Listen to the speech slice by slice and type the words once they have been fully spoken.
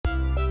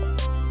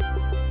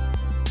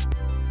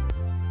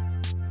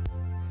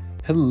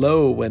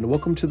Hello, and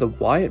welcome to the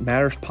Why It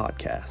Matters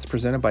podcast,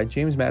 presented by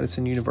James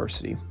Madison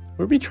University,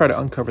 where we try to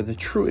uncover the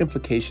true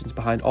implications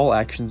behind all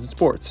actions in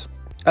sports.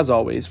 As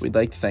always, we'd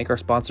like to thank our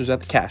sponsors at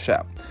the Cash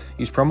App.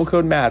 Use promo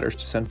code MATTERS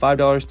to send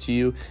 $5 to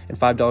you and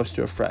 $5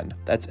 to a friend.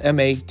 That's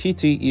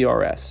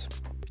MATTERS.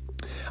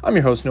 I'm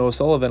your host, Noah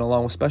Sullivan,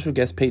 along with special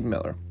guest Peyton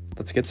Miller.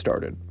 Let's get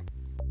started.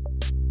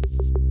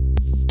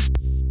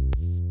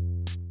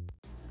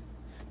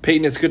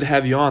 Peyton, it's good to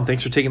have you on.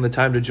 Thanks for taking the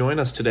time to join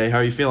us today. How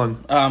are you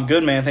feeling? I'm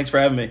good, man. Thanks for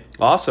having me.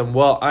 Awesome.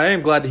 Well, I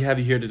am glad to have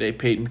you here today,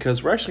 Peyton,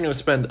 because we're actually going to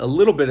spend a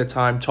little bit of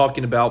time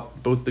talking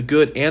about both the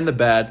good and the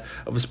bad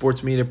of a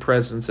sports media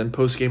presence and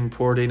post-game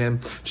reporting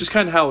and just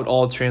kind of how it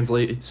all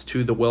translates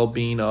to the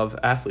well-being of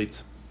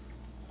athletes.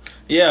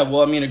 Yeah,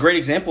 well, I mean, a great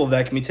example of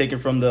that can be taken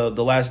from the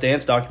Last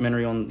Dance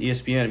documentary on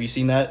ESPN. Have you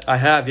seen that? I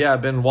have, yeah.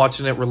 I've been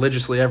watching it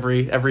religiously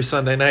every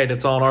Sunday night.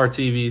 It's on our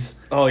TVs.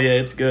 Oh, yeah,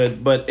 it's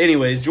good. But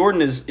anyways, Jordan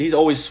he's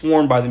always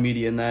swarmed by the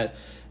media in that.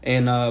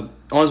 And on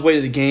his way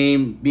to the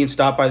game, being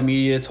stopped by the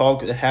media,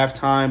 talk at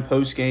halftime,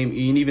 post-game,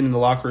 and even in the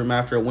locker room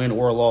after a win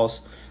or a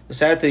loss. The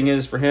sad thing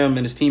is for him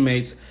and his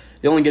teammates,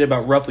 they only get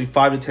about roughly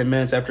 5 to 10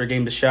 minutes after a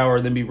game to shower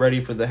and then be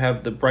ready to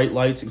have the bright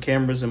lights and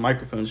cameras and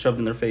microphones shoved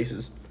in their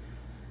faces.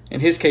 In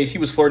his case, he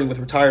was flirting with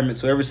retirement,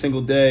 so every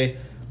single day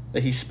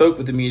that he spoke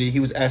with the media, he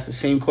was asked the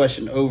same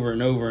question over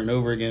and over and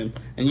over again.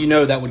 And you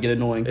know that would get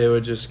annoying. It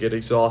would just get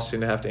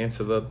exhausting to have to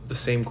answer the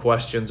same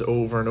questions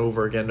over and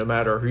over again, no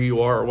matter who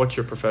you are or what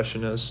your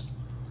profession is.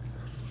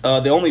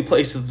 The only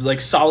place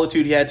of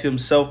solitude he had to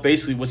himself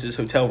basically was his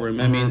hotel room.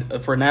 I mean,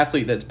 for an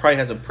athlete that probably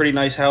has a pretty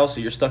nice house,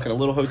 so you're stuck in a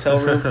little hotel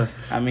room,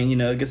 I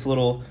mean, it gets a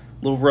little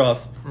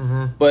rough.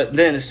 But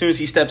then as soon as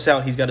he steps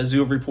out, he's got a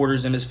zoo of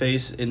reporters in his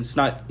face, and it's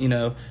not,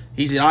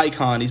 he's an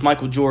icon, he's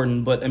Michael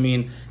Jordan, but I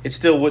mean, it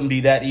still wouldn't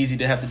be that easy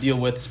to have to deal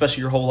with,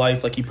 especially your whole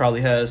life like he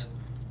probably has.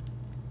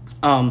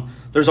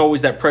 There's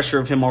always that pressure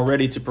of him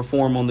already to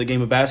perform on the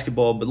game of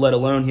basketball, but let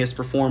alone he has to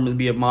perform and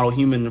be a model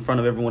human in front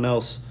of everyone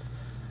else.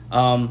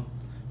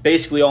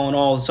 Basically, all in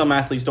all, some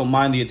athletes don't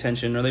mind the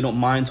attention, or they don't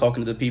mind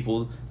talking to the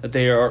people that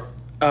they are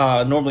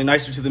normally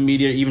nicer to the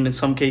media, even in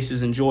some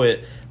cases enjoy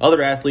it.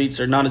 Other athletes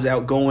are not as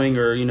outgoing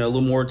or, a little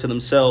more to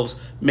themselves,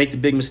 make the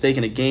big mistake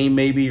in a game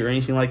maybe or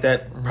anything like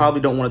that, probably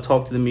don't want to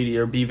talk to the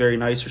media or be very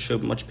nice or show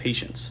much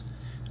patience.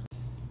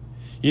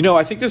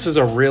 I think this is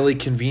a really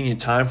convenient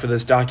time for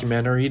this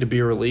documentary to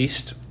be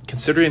released,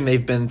 considering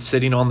they've been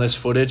sitting on this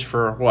footage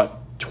for,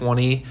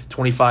 20,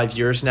 25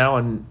 years now,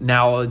 and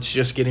now it's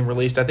just getting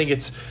released. I think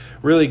it's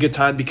really a good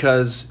time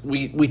because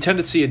we tend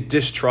to see a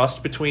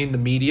distrust between the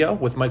media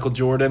with Michael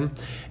Jordan,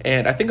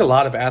 and I think a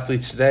lot of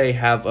athletes today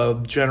have a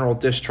general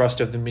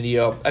distrust of the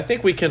media. I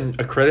think we can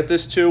accredit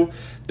this to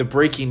the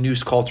breaking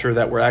news culture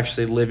that we're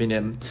actually living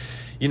in.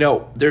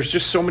 There's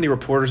just so many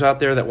reporters out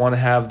there that want to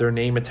have their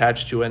name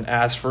attached to an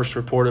as first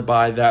reported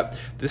by that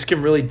this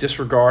can really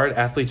disregard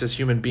athletes as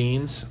human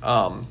beings.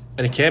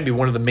 And it can be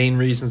one of the main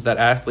reasons that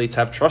athletes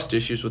have trust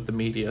issues with the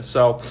media.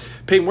 So,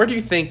 Peyton, where do you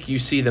think you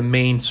see the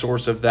main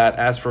source of that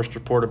as first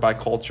reported by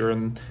culture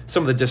and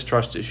some of the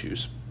distrust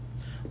issues?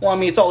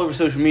 Well, it's all over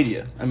social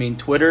media.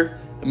 Twitter.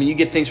 You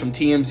get things from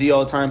TMZ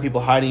all the time, people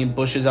hiding in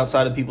bushes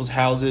outside of people's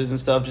houses and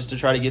stuff just to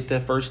try to get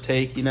the first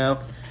take,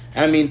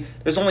 And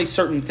there's only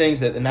certain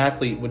things that an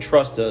athlete would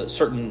trust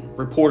certain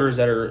reporters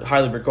that are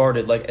highly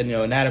regarded, like,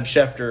 an Adam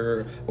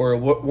Schefter or a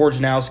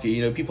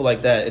Wojnarowski, people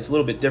like that. It's a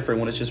little bit different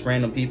when it's just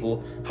random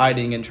people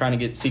hiding and trying to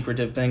get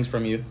secretive things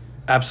from you.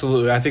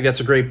 Absolutely. I think that's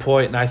a great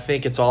point, and I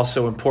think it's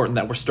also important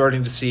that we're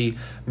starting to see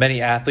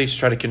many athletes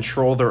try to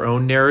control their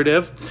own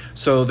narrative,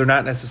 so they're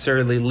not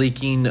necessarily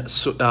leaking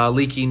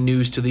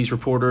news to these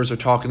reporters or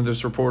talking to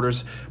those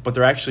reporters, but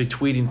they're actually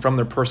tweeting from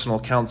their personal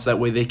accounts. That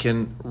way they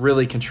can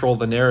really control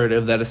the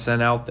narrative that is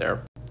sent out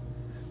there.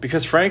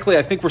 Because frankly,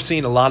 I think we're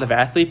seeing a lot of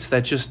athletes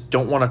that just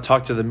don't want to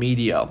talk to the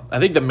media. I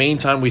think the main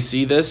time we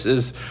see this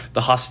is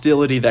the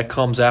hostility that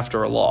comes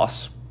after a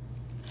loss.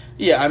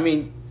 Yeah,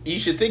 you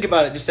should think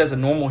about it just as a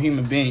normal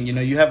human being.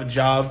 You have a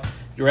job,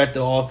 you're at the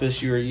office,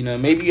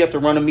 maybe you have to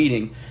run a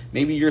meeting.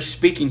 Maybe you're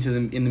speaking to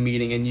them in the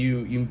meeting and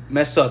you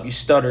mess up, you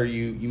stutter,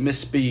 you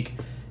misspeak.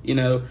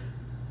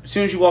 As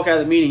soon as you walk out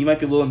of the meeting, you might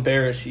be a little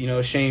embarrassed,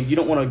 ashamed. You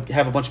don't want to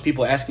have a bunch of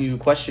people asking you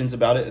questions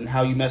about it and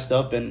how you messed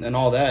up and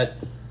all that.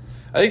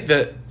 I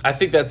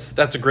think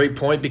that's a great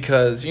point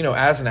because,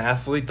 as an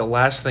athlete, the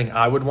last thing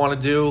I would want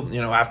to do,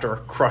 after a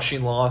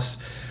crushing loss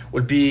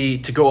would be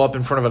to go up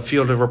in front of a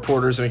field of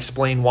reporters and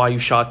explain why you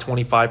shot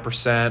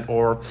 25%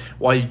 or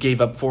why you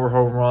gave up 4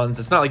 home runs.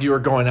 It's not like you were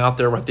going out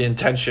there with the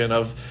intention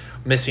of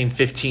missing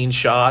 15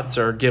 shots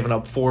or giving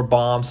up 4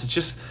 bombs. It's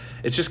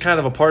just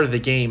kind of a part of the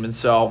game. And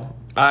so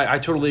I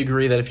totally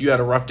agree that if you had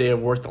a rough day of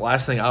work, the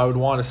last thing I would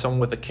want is someone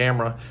with a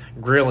camera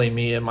grilling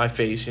me in my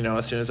face,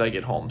 as soon as I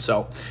get home.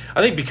 So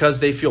I think because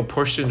they feel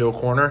pushed into a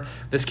corner,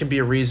 this can be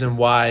a reason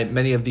why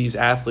many of these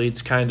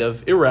athletes kind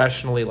of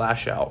irrationally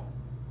lash out.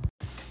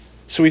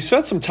 So we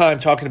spent some time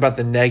talking about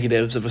the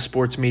negatives of a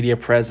sports media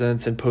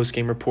presence and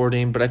post-game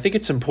reporting, but I think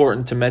it's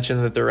important to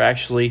mention that there are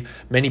actually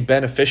many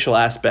beneficial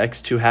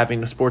aspects to having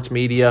the sports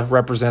media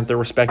represent their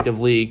respective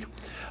league.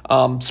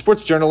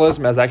 Sports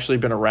journalism has actually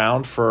been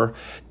around for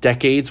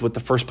decades, with the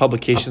first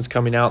publications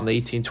coming out in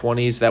the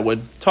 1820s that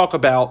would talk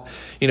about,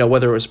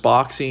 whether it was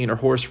boxing or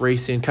horse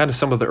racing, kind of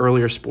some of the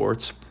earlier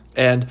sports.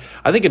 And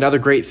I think another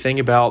great thing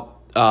about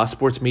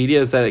sports media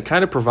is that it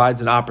kind of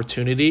provides an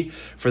opportunity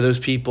for those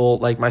people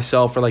like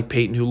myself or like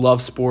Peyton who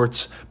love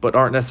sports but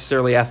aren't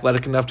necessarily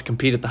athletic enough to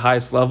compete at the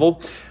highest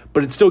level.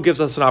 But it still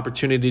gives us an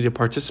opportunity to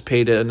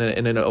participate in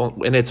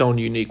its own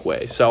unique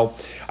way. So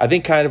I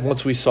think kind of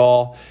once we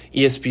saw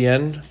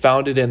ESPN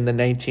founded in the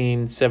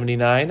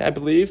 1979, I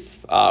believe,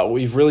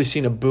 we've really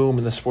seen a boom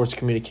in the sports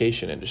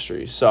communication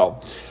industry. So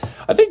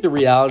I think the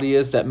reality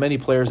is that many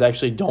players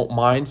actually don't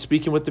mind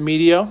speaking with the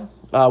media.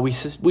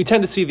 We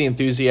tend to see the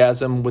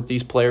enthusiasm with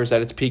these players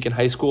at its peak in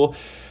high school,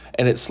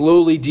 and it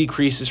slowly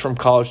decreases from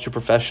college to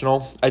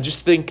professional. I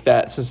just think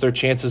that since their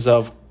chances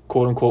of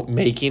quote-unquote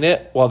making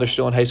it while they're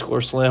still in high school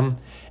are slim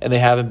and they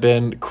haven't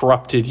been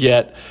corrupted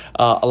yet,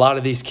 a lot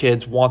of these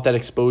kids want that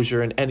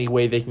exposure in any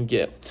way they can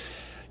get.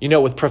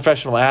 With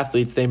professional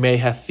athletes, they may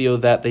feel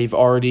that they've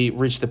already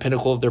reached the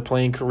pinnacle of their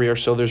playing career,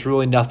 so there's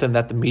really nothing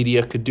that the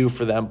media could do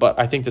for them. But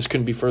I think this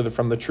couldn't be further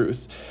from the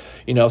truth.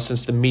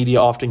 Since the media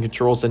often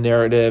controls the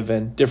narrative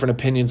and different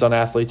opinions on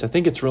athletes, I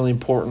think it's really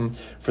important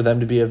for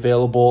them to be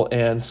available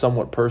and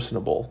somewhat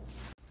personable.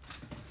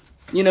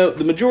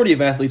 The majority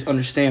of athletes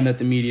understand that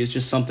the media is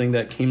just something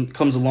that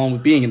comes along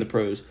with being in the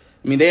pros.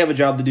 I mean, they have a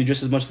job to do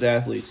just as much as the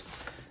athletes.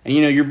 And,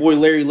 your boy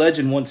Larry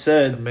Legend once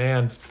said,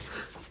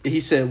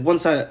 he said,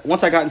 once I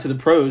got into the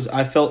pros,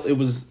 I felt it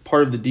was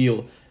part of the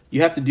deal.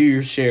 You have to do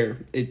your share,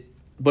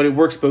 but it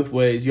works both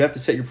ways. You have to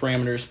set your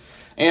parameters.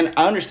 And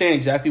I understand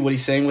exactly what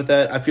he's saying with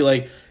that. I feel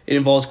like it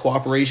involves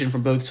cooperation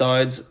from both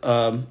sides.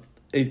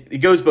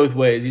 It goes both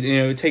ways.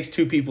 It takes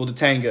two people to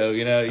tango.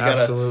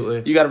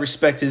 Absolutely. You gotta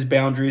respect his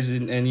boundaries,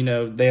 and you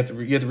have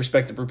to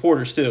respect the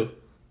reporters too.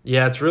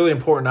 Yeah, it's really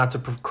important not to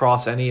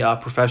cross any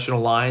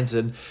professional lines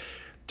and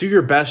do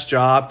your best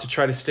job to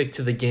try to stick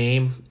to the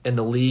game and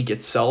the league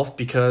itself,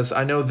 because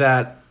I know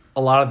that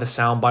a lot of the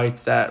sound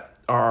bites that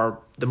are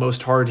the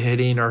most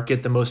hard-hitting or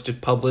get the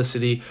most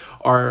publicity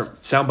are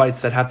sound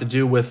bites that have to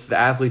do with the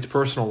athletes'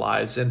 personal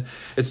lives. And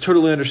it's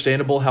totally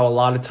understandable how a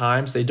lot of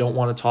times they don't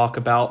want to talk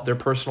about their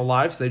personal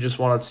lives. They just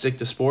want to stick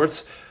to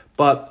sports.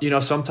 But,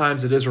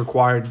 sometimes it is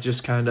required to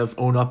just kind of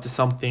own up to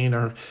something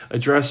or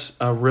address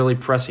a really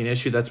pressing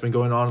issue that's been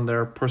going on in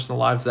their personal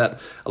lives that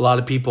a lot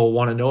of people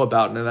want to know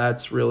about. And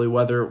that's really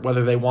whether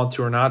they want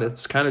to or not.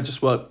 It's kind of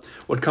just what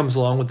comes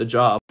along with the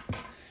job.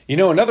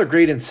 Another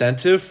great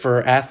incentive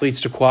for athletes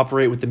to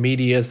cooperate with the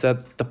media is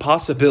that the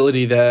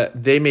possibility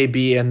that they may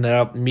be in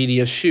the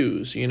media's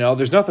shoes.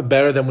 There's nothing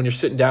better than when you're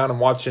sitting down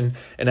and watching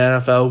an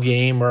NFL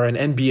game or an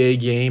NBA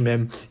game,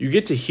 and you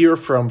get to hear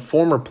from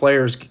former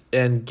players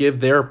and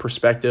give their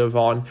perspective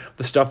on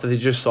the stuff that they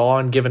just saw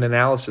and give an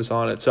analysis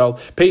on it. So,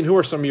 Peyton, who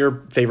are some of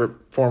your favorite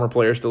former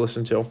players to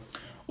listen to?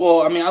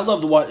 Well, I mean, I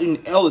love to watch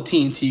all the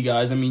TNT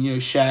guys. I mean,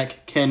 Shaq,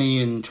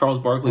 Kenny, and Charles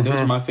Barkley. Those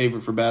are my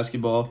favorite for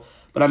basketball.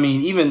 But, I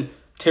mean, even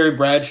Terry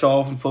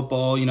Bradshaw from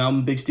football, I'm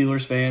a big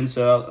Steelers fan,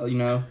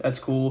 so, that's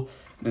cool.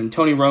 And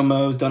Tony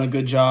Romo's done a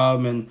good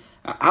job, and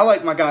I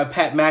like my guy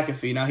Pat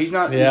McAfee. Now, he's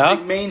not as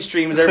big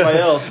mainstream as everybody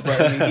else,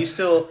 but, I mean,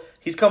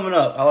 he's coming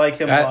up. I like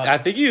him a lot. I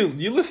think you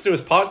listen to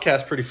his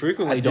podcast pretty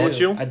frequently, don't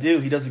you? I do.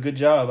 He does a good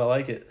job. I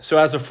like it. So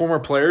as a former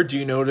player, do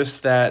you notice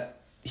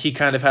that he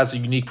kind of has a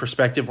unique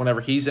perspective whenever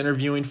he's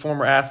interviewing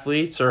former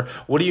athletes? Or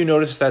what do you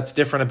notice that's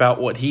different about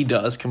what he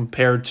does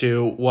compared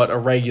to what a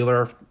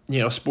regular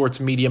sports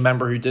media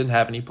member who didn't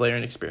have any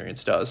playing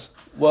experience does?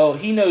 Well,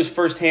 he knows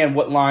firsthand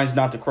what lines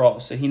not to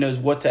cross. So he knows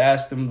what to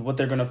ask them, what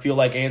they're going to feel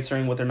like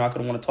answering, what they're not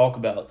going to want to talk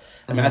about.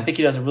 I mean, I think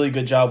he does a really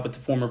good job with the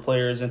former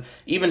players. And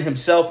even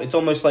himself, it's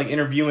almost like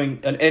interviewing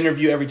an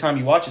interview every time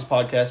you watch his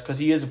podcast, because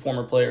he is a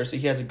former player, so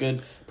he has a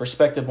good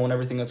perspective on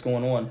everything that's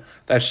going on.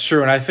 That's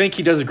true, and I think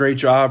he does a great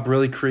job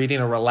really creating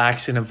a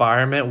relaxing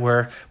environment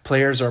where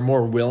players are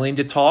more willing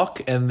to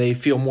talk and they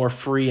feel more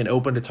free and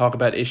open to talk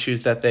about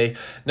issues that they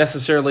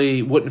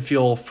necessarily wouldn't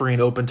feel free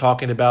and open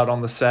talking about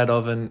on the set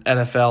of an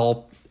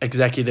NFL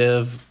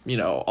executive,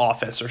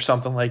 office or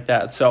something like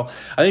that. So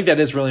I think that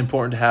is really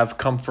important to have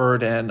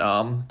comfort and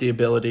the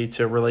ability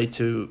to relate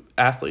to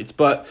athletes.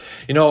 But,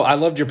 I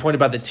loved your point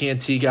about the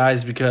TNT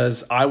guys,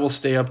 because I will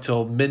stay up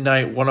till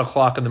midnight, 1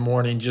 o'clock in the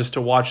morning just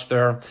to watch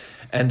their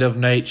end of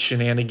night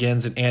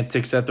shenanigans and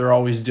antics that they're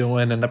always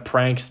doing, and the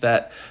pranks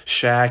that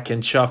Shaq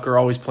and Chuck are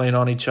always playing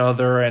on each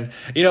other. And,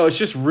 it's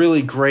just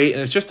really great,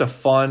 and it's just a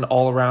fun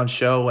all around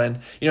show. And,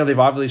 they've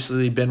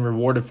obviously been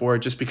rewarded for it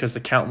just because the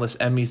countless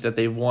Emmys that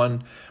they've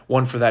won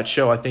for that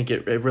show. I think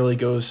it really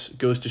goes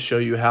to show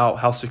you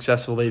how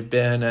successful they've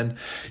been. And,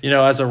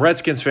 as a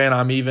Redskins fan,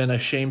 I'm even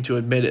ashamed to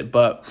admit it,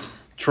 but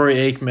Troy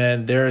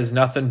Aikman, there is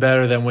nothing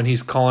better than when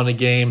he's calling a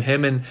game.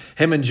 Him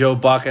and Joe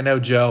Buck. I know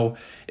Joe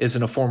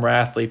isn't a former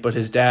athlete, but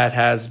his dad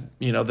has,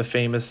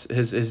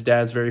 his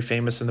dad's very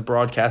famous in the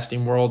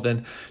broadcasting world.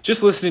 And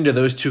just listening to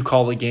those two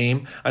call a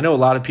game, I know a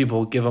lot of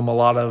people give them a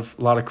lot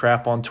of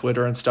crap on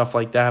Twitter and stuff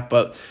like that,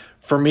 but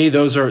for me,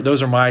 those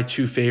are my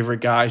two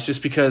favorite guys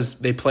just because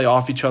they play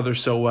off each other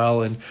so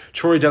well. And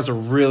Troy does a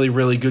really,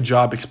 really good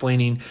job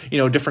explaining,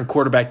 different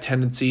quarterback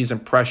tendencies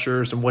and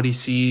pressures and what he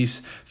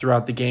sees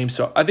throughout the game.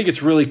 So I think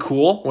it's really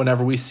cool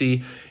whenever we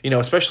see,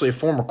 especially a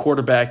former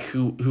quarterback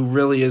who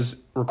really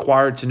is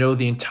required to know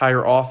the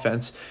entire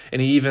offense.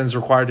 And he even is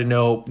required to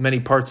know many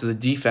parts of the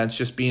defense,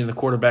 just being the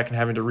quarterback and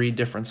having to read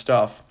different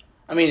stuff.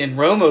 I mean, in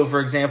Romo, for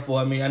example,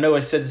 I know I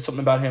said something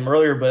about him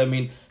earlier, but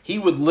he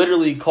would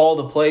literally call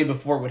the play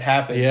before it would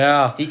happen.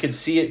 Yeah. He could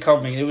see it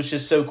coming. It was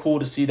just so cool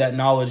to see that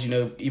knowledge,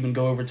 even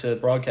go over to the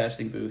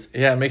broadcasting booth.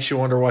 Yeah, it makes you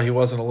wonder why he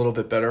wasn't a little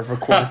bit better of a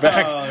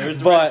quarterback. There's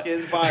the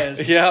Redskins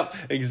bias. Yep,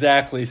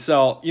 exactly.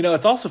 So,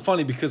 it's also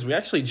funny because we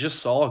actually just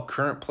saw a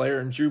current player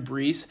in Drew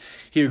Brees.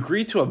 He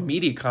agreed to a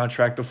media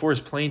contract before his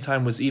playing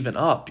time was even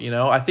up.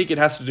 I think it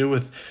has to do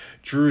with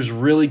Drew's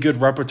really good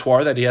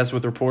repertoire that he has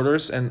with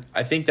reporters, and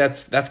I think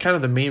that's kind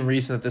of the main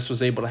reason that this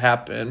was able to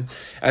happen. And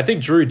I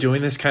think Drew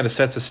doing this kind of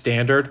sets a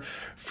standard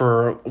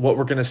for what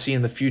we're going to see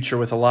in the future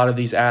with a lot of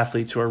these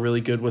athletes who are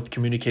really good with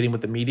communicating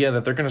with the media,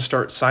 that they're going to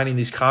start signing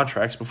these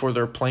contracts before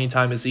their playing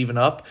time is even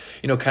up,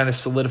 kind of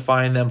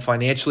solidifying them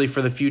financially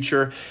for the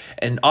future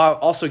and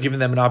also giving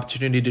them an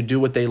opportunity to do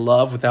what they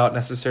love without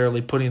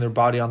necessarily putting their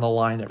body on the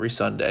line every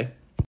Sunday.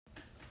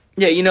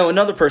 Yeah,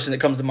 another person that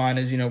comes to mind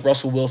is,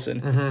 Russell Wilson.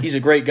 Mm-hmm. He's a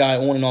great guy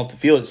on and off the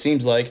field, it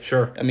seems like.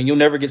 Sure. You'll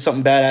never get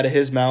something bad out of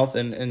his mouth,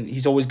 and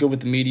he's always good with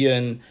the media,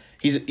 and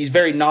he's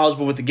very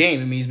knowledgeable with the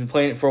game. He's been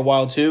playing it for a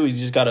while, too. He's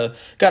just got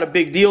a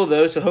big deal,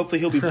 though, so hopefully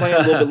he'll be playing a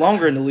little bit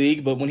longer in the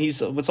league, but when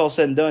it's all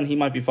said and done, he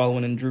might be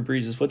following in Drew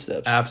Brees'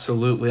 footsteps.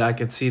 Absolutely, I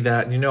can see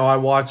that. And, I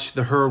watch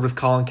The Herd with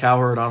Colin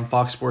Cowherd on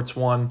Fox Sports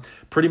 1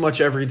 pretty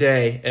much every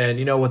day. And,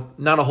 with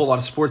not a whole lot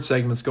of sports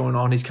segments going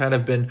on, he's kind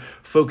of been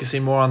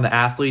focusing more on the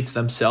athletes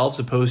themselves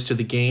opposed to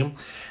the game.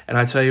 And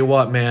I tell you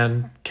what,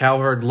 man,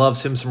 Cowherd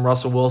loves him some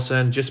Russell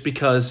Wilson just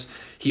because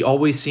he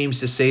always seems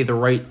to say the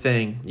right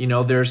thing.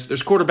 There's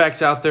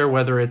quarterbacks out there,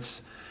 whether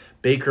it's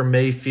Baker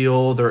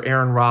Mayfield or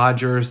Aaron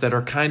Rodgers, that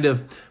are kind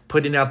of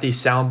putting out these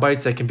sound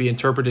bites that can be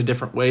interpreted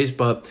different ways.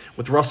 But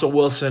with Russell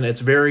Wilson, it's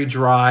very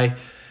dry.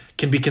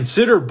 Can be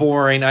considered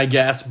boring, I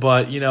guess,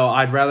 but,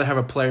 I'd rather have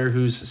a player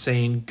who's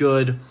saying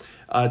good,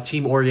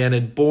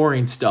 team-oriented,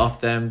 boring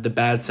stuff than the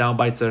bad sound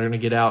bites that are going to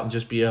get out and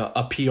just be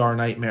a PR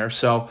nightmare.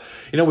 So,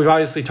 we've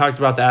obviously talked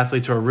about the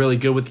athletes who are really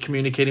good with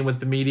communicating with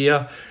the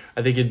media.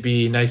 I think it'd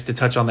be nice to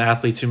touch on the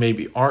athletes who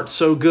maybe aren't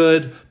so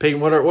good. Peyton,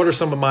 what are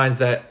some names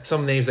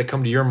that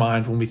come to your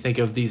mind when we think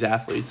of these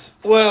athletes?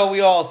 Well,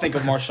 we all think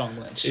of Marshawn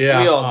Lynch.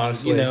 Yeah, we all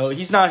honestly. do.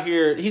 He's not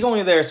here. He's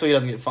only there so he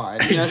doesn't get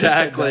fined.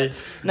 Exactly.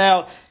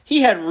 Now,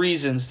 he had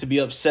reasons to be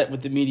upset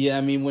with the media.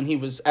 When he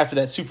was after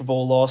that Super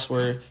Bowl loss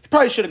where he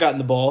probably should have gotten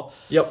the ball.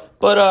 Yep.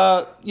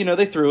 But,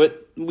 they threw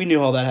it. We knew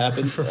how that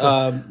happened.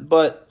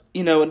 But,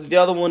 the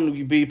other one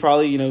would be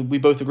probably, we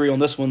both agree on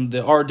this one,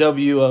 the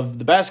RW of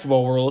the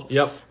basketball world.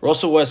 Yep.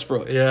 Russell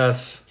Westbrook.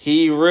 Yes.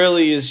 He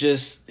really is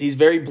he's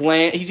very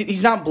bland.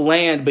 He's not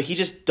bland, but he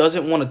just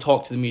doesn't want to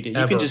talk to the media.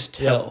 You can just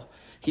tell. Yep.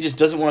 He just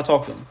doesn't want to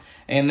talk to them.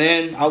 And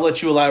then I'll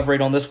let you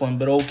elaborate on this one,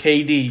 but old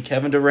KD,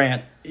 Kevin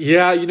Durant.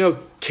 Yeah,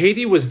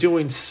 KD was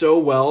doing so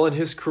well in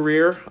his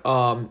career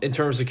in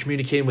terms of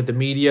communicating with the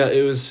media.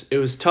 It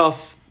was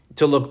tough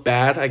to look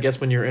bad, I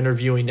guess, when you're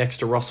interviewing next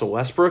to Russell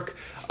Westbrook.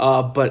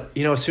 But,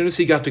 as soon as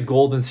he got to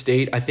Golden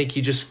State, I think he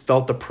just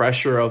felt the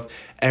pressure of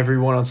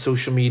everyone on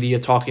social media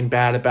talking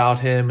bad about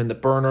him and the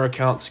burner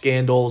account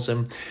scandals.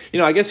 And,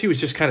 I guess he was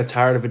just kind of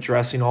tired of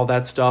addressing all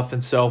that stuff.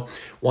 And so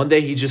one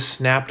day he just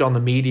snapped on the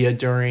media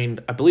during,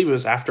 I believe it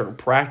was after a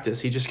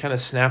practice. He just kind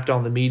of snapped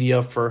on the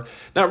media for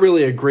not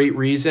really a great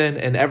reason.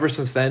 And ever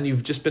since then,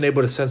 you've just been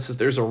able to sense that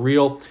there's a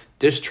real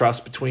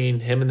distrust between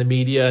him and the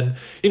media.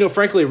 And,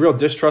 frankly, a real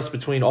distrust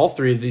between all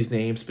three of these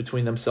names,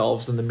 between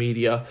themselves and the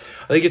media.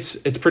 I think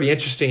it's pretty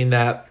interesting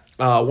that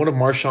one of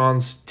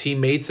Marshawn's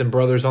teammates and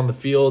brothers on the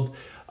field,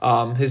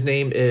 his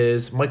name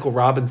is Michael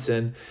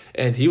Robinson,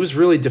 and he was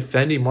really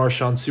defending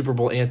Marshawn's Super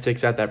Bowl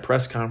antics at that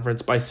press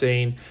conference by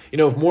saying,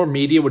 if more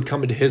media would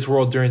come into his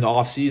world during the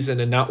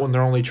offseason and not when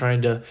they're only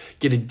trying to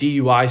get a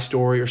DUI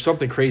story or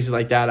something crazy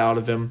like that out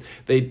of him,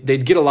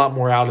 they'd get a lot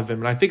more out of him.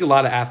 And I think a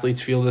lot of athletes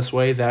feel this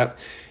way, that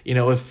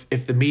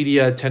if the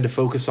media tend to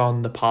focus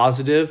on the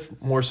positive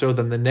more so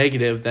than the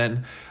negative,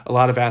 then a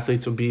lot of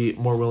athletes will be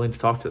more willing to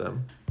talk to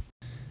them.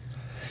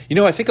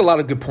 I think a lot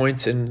of good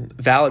points and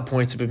valid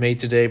points have been made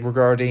today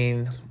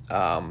regarding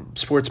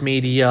sports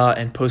media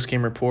and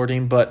post-game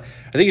reporting, but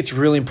I think it's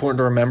really important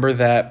to remember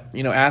that,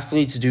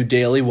 athletes do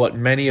daily what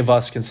many of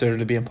us consider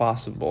to be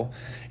impossible.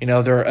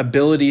 Their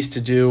abilities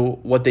to do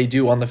what they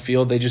do on the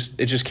field, it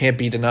just can't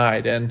be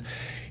denied. And,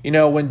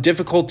 when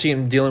difficulty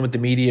in dealing with the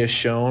media is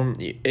shown,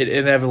 it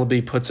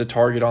inevitably puts a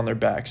target on their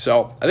back.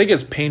 So I think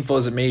as painful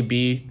as it may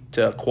be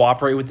to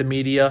cooperate with the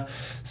media,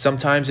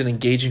 sometimes an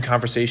engaging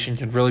conversation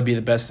can really be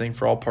the best thing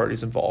for all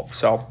parties involved.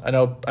 So I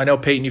know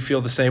Peyton, you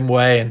feel the same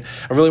way, and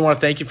I really want to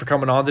thank you for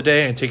coming on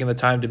today and taking the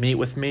time to meet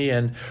with me,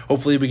 and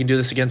hopefully we can do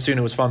this again soon.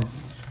 It was fun.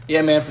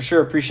 Yeah, man, for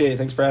sure. Appreciate it.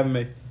 Thanks for having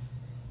me.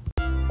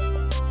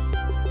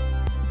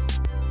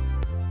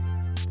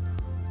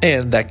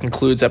 And that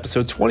concludes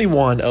episode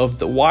 21 of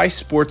the Why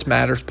Sports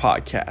Matters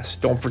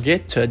podcast. Don't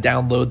forget to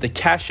download the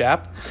Cash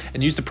App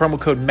and use the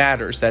promo code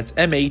MATTERS, that's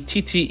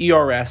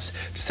MATTERS,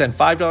 to send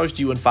 $5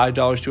 to you and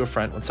 $5 to a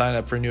friend when signing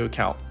up for a new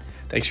account.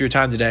 Thanks for your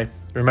time today.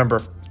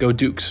 Remember, go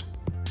Dukes.